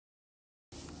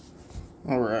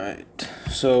Alright,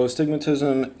 so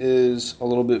astigmatism is a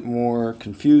little bit more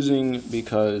confusing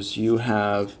because you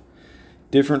have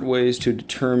different ways to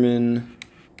determine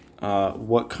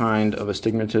what kind of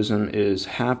astigmatism is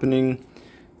happening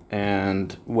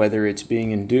and whether it's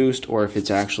being induced or if it's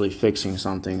actually fixing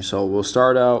something. So we'll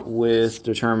start out with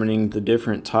determining the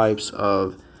different types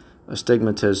of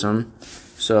astigmatism.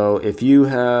 So if you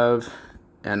have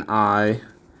an eye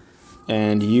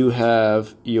and you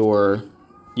have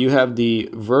the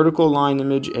vertical line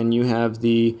image and you have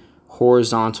the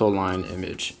horizontal line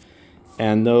image,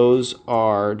 and those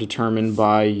are determined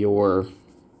by your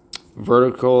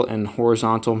vertical and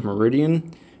horizontal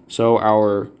meridian. So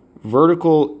our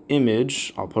vertical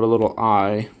image, I'll put a little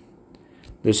I,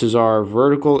 this is our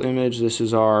vertical image, this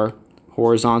is our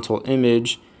horizontal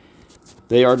image.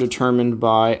 They are determined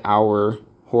by our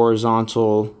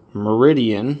horizontal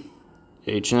meridian,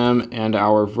 HM, and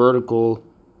our vertical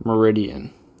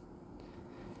meridian.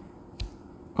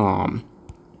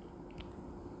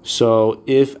 So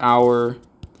if our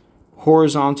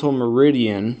horizontal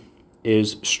meridian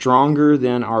is stronger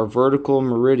than our vertical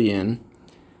meridian,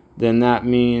 then that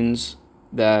means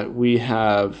that we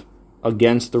have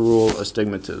against the rule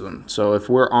astigmatism. So if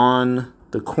we're on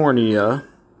the cornea,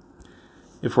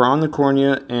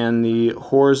 and the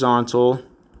horizontal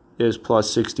is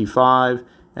plus 65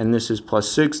 and this is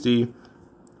plus 60,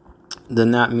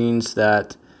 then that means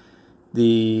that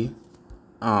the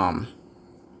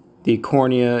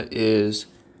cornea is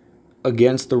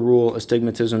against the rule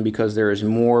astigmatism because there is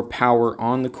more power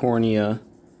on the cornea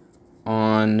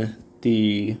on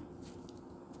the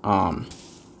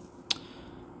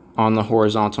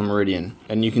horizontal meridian.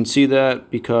 And you can see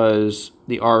that because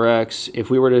the RX, if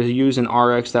we were to use an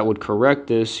RX that would correct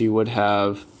this, you would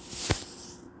have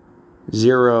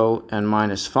 0 and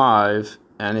minus 5.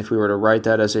 And if we were to write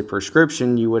that as a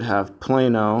prescription, you would have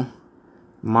plano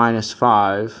minus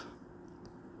 5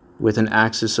 with an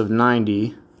axis of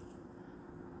 90.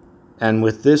 And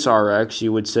with this RX,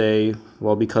 you would say,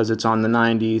 well, because it's on the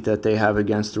 90, that they have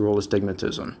against the rule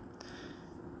astigmatism.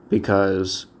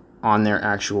 Because on their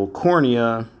actual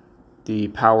cornea, the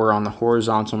power on the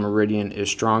horizontal meridian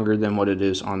is stronger than what it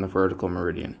is on the vertical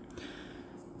meridian.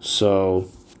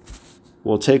 So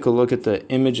we'll take a look at the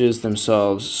images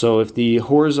themselves. So if the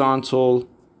horizontal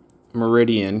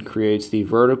meridian creates the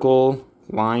vertical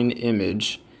line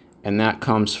image, and that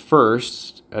comes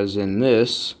first, as in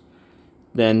this,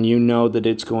 then you know that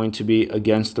it's going to be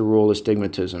against the rule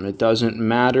astigmatism. It doesn't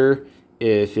matter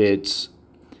if it's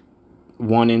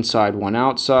one inside, one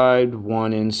outside,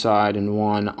 one inside and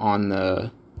one on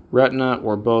the retina,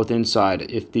 or both inside.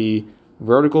 If the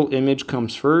vertical image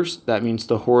comes first, that means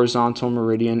the horizontal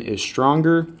meridian is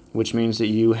stronger, which means that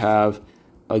you have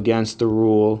against the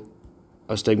rule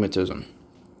astigmatism.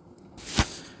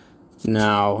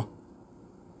 Now,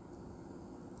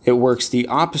 it works the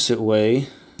opposite way.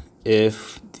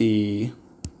 If the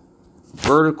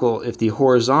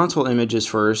horizontal image is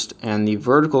first and the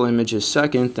vertical image is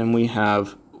second, then we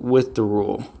have with the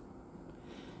rule.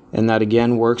 And that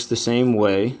again works the same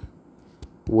way,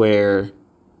 where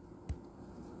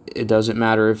it doesn't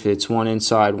matter if it's one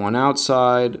inside, one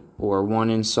outside, or one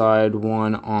inside,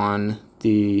 one on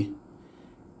the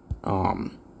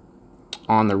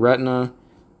retina.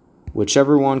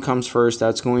 Whichever one comes first,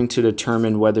 that's going to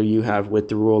determine whether you have with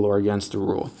the rule or against the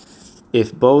rule.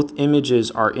 If both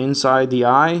images are inside the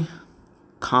eye,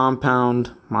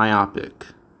 compound myopic.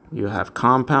 You have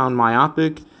compound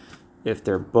myopic. If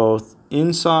they're both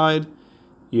inside,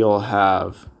 you'll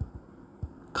have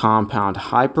compound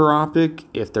hyperopic.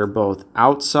 If they're both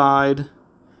outside,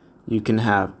 you can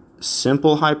have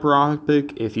simple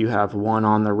hyperopic if you have one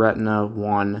on the retina,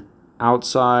 one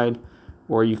outside.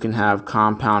 Or you can have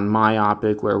compound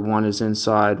myopic where one is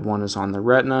inside, one is on the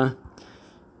retina.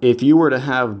 If you were to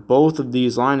have both of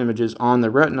these line images on the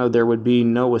retina, there would be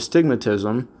no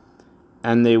astigmatism,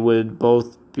 and they would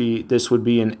both be, this would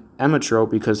be an emmetrope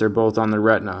because they're both on the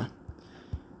retina.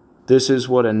 This is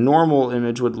what a normal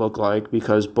image would look like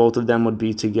because both of them would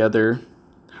be together.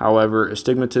 However,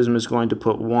 astigmatism is going to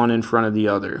put one in front of the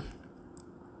other.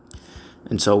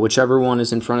 And so whichever one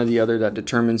is in front of the other, that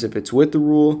determines if it's with the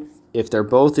rule. If they're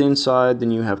both inside,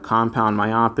 then you have compound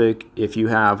myopic. If you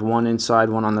have one inside,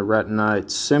 one on the retina,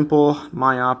 it's simple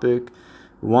myopic.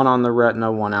 One on the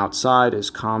retina, one outside is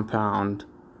simple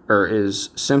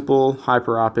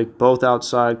hyperopic. Both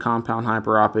outside, compound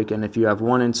hyperopic. And if you have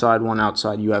one inside, one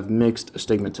outside, you have mixed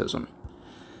astigmatism.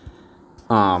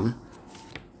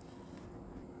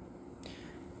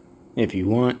 If you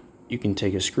want, you can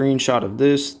take a screenshot of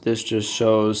this. This just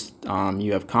shows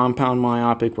you have compound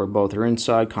myopic where both are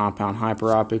inside, compound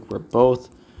hyperopic where both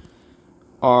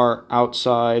are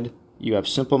outside. You have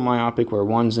simple myopic where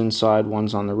one's inside,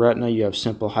 one's on the retina. You have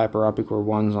simple hyperopic where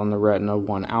one's on the retina,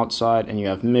 one outside. And you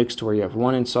have mixed where you have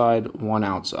one inside, one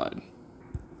outside.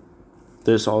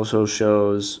 This also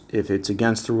shows if it's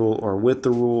against the rule or with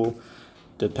the rule,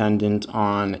 dependent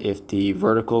on if the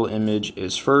vertical image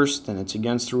is first, then it's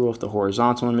against the rule. If the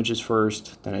horizontal image is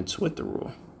first, then it's with the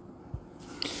rule.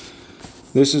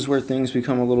 This is where things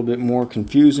become a little bit more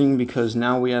confusing because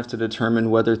now we have to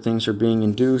determine whether things are being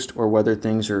induced or whether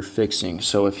things are fixing.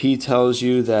 So if he tells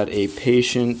you that a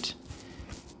patient,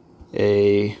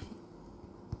 a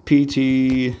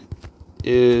PT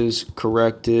is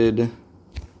corrected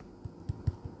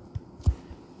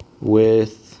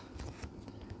with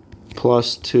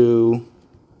 +2,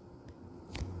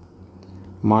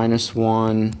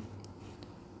 -1,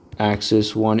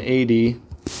 axis 180,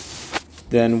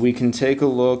 then we can take a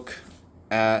look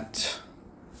at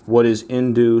what is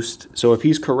induced. So if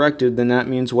he's corrected, then that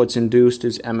means what's induced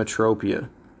is emetropia,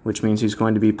 which means he's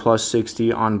going to be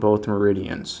 +60 on both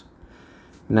meridians.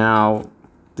 Now,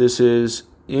 this is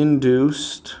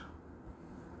induced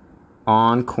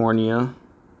on cornea.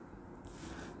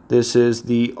 This is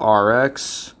the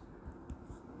RX,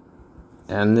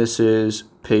 and this is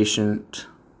patient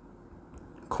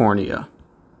cornea.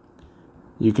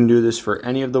 You can do this for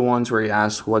any of the ones where he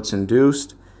asks what's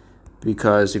induced,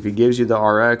 because if he gives you the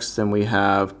RX, then we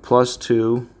have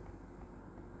 +2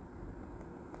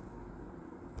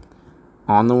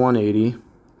 on the 180,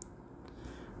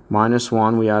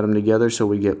 -1, we add them together, so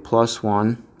we get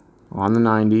 +1 on the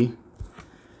 90,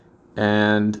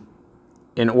 and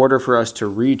in order for us to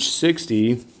reach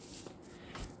 60,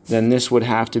 then this would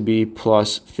have to be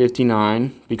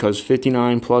 +59, because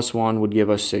 59 + 1 would give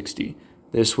us 60.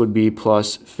 This would be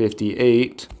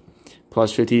 +58.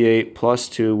 +58 +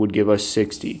 2 would give us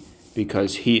 60,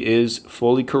 because he is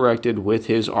fully corrected with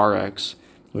his RX,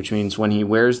 which means when he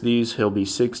wears these, he'll be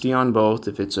 60 on both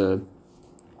if it's a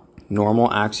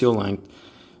normal axial length.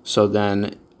 So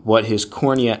then what his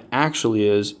cornea actually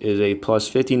is a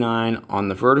 +59 on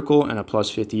the vertical and a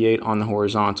 +58 on the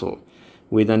horizontal.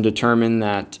 We then determine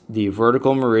that the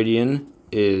vertical meridian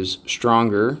is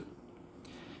stronger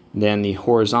than the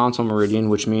horizontal meridian,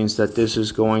 which means that this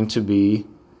is going to be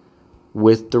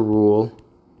with the rule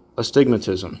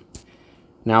astigmatism.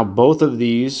 Now both of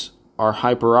these are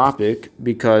hyperopic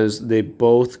because they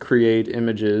both create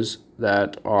images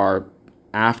that are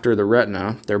after the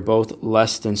retina. They're both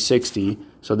less than 60.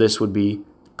 So this would be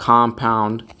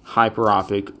compound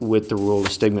hyperopic with the rule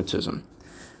astigmatism.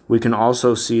 We can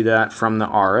also see that from the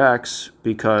RX,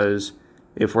 because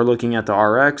if we're looking at the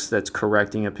RX that's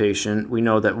correcting a patient, we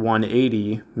know that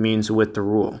 180 means with the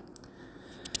rule.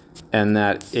 And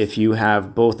that if you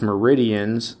have both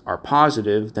meridians are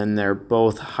positive, then they're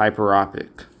both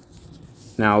hyperopic.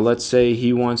 Now let's say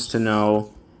he wants to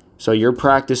know, so you're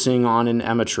practicing on an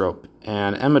emetrope,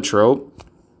 and emetrope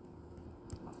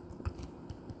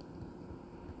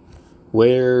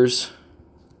wears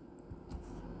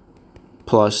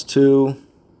 +2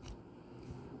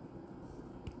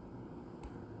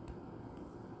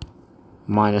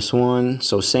 -1,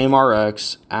 so same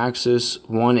RX, axis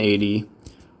 180.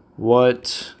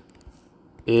 What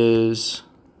is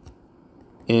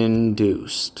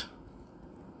induced?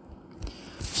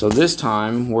 So this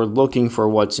time we're looking for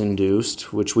what's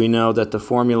induced, which we know that the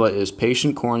formula is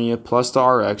patient cornea plus the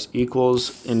RX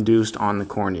equals induced on the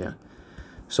cornea.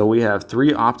 So we have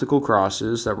 3 optical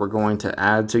crosses that we're going to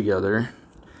add together.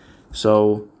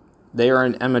 So they are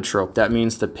an emetrope. That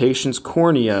means the patient's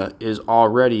cornea is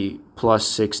already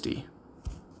 +60.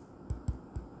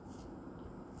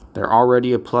 They're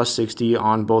already a +60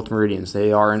 on both meridians.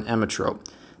 They are an emetrope.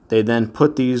 They then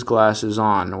put these glasses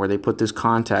on, or they put this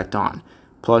contact on.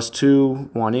 +2,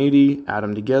 180, add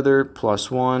them together,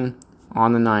 +1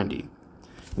 on the 90.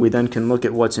 We then can look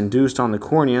at what's induced on the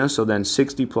cornea, so then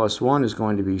 60 + 1 is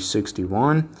going to be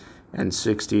 61, and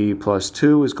 60 +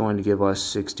 2 is going to give us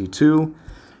 62.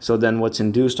 So then what's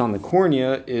induced on the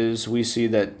cornea is we see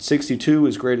that 62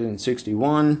 is greater than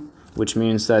 61, which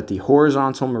means that the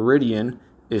horizontal meridian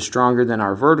is stronger than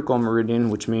our vertical meridian,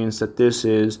 which means that this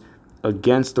is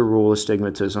against the rule of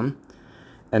astigmatism.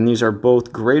 And these are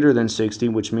both greater than 60,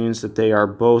 which means that they are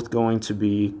both going to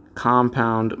be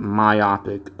compound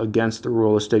myopic. Against the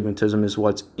rule of astigmatism is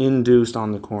what's induced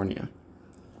on the cornea.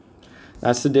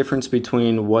 That's the difference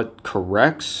between what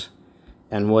corrects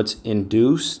and what's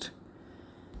induced,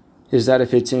 is that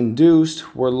if it's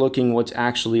induced, we're looking what's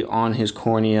actually on his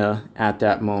cornea at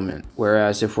that moment.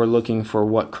 Whereas if we're looking for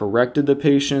what corrected the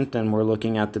patient, then we're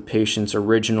looking at the patient's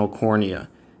original cornea.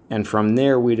 And from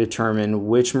there, we determine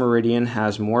which meridian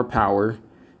has more power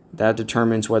That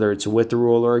determines whether it's with the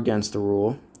rule or against the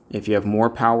rule. If you have more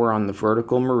power on the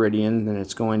vertical meridian, then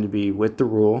it's going to be with the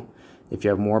rule. If you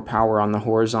have more power on the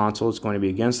horizontal, it's going to be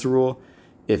against the rule.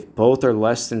 If both are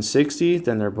less than 60,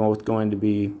 then they're both going to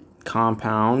be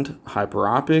compound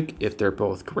hyperopic. If they're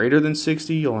both greater than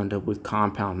 60, you'll end up with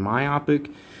compound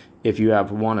myopic. If you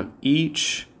have one of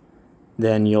each,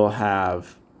 then you'll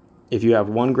have, if you have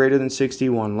one greater than 60,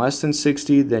 one less than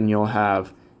 60, then you'll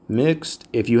have mixed.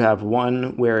 If you have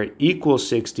one where it equals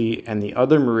 60 and the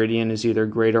other meridian is either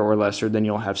greater or lesser, then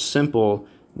you'll have simple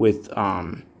with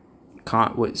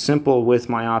simple with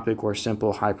myopic or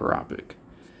simple hyperopic.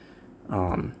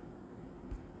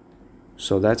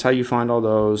 So that's how you find all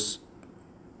those.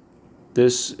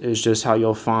 This is just how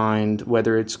you'll find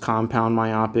whether it's compound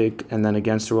myopic and then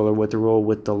against the rule or with the rule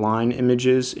with the line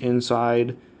images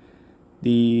inside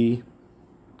the,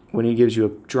 when he gives you a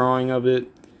drawing of it.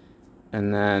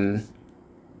 And then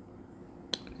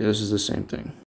this is the same thing.